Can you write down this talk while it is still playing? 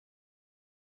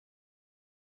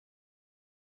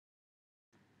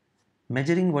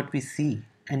Measuring what we see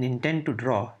and intend to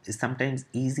draw is sometimes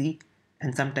easy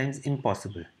and sometimes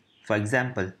impossible. For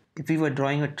example, if we were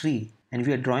drawing a tree and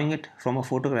we are drawing it from a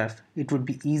photograph, it would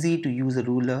be easy to use a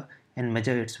ruler and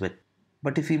measure its width.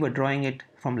 But if we were drawing it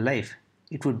from life,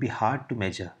 it would be hard to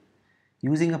measure.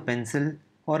 Using a pencil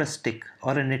or a stick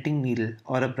or a knitting needle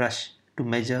or a brush to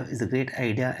measure is a great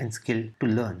idea and skill to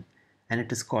learn, and it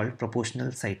is called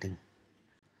proportional sighting.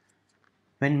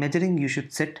 When measuring, you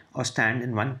should sit or stand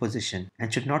in one position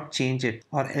and should not change it,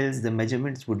 or else the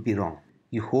measurements would be wrong.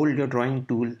 You hold your drawing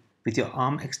tool with your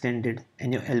arm extended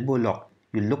and your elbow locked.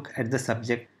 You look at the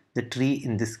subject, the tree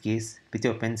in this case, with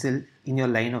your pencil in your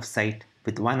line of sight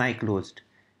with one eye closed.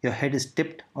 Your head is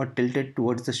tipped or tilted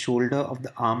towards the shoulder of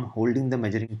the arm holding the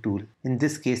measuring tool, in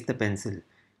this case the pencil.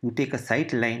 You take a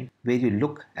sight line where you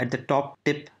look at the top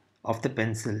tip of the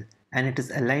pencil and it is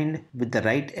aligned with the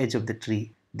right edge of the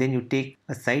tree. Then you take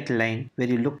a sight line where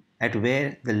you look at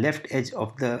where the left edge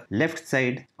of the left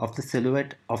side of the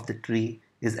silhouette of the tree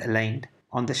is aligned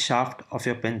on the shaft of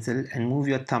your pencil and move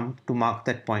your thumb to mark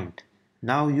that point.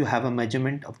 Now you have a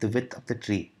measurement of the width of the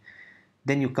tree.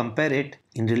 Then you compare it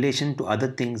in relation to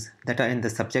other things that are in the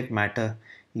subject matter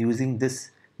using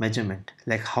this measurement,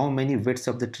 like how many widths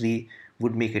of the tree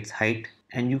would make its height,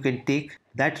 and you can take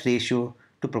that ratio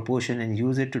to proportion and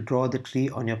use it to draw the tree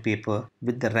on your paper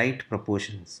with the right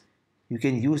proportions. You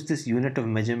can use this unit of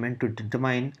measurement to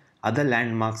determine other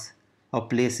landmarks or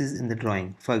places in the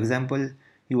drawing. For example,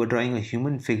 you are drawing a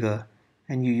human figure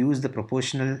and you use the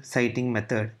proportional sighting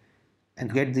method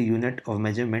and get the unit of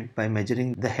measurement by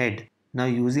measuring the head. Now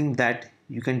using that,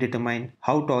 you can determine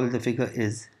how tall the figure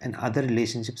is and other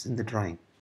relationships in the drawing.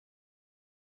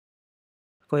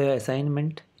 For your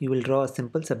assignment, you will draw a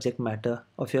simple subject matter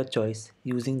of your choice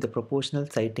using the proportional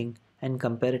sighting and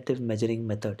comparative measuring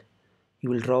method.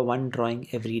 You will draw one drawing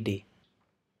every day.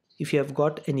 If you have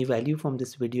got any value from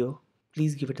this video,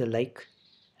 please give it a like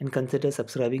and consider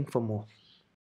subscribing for more.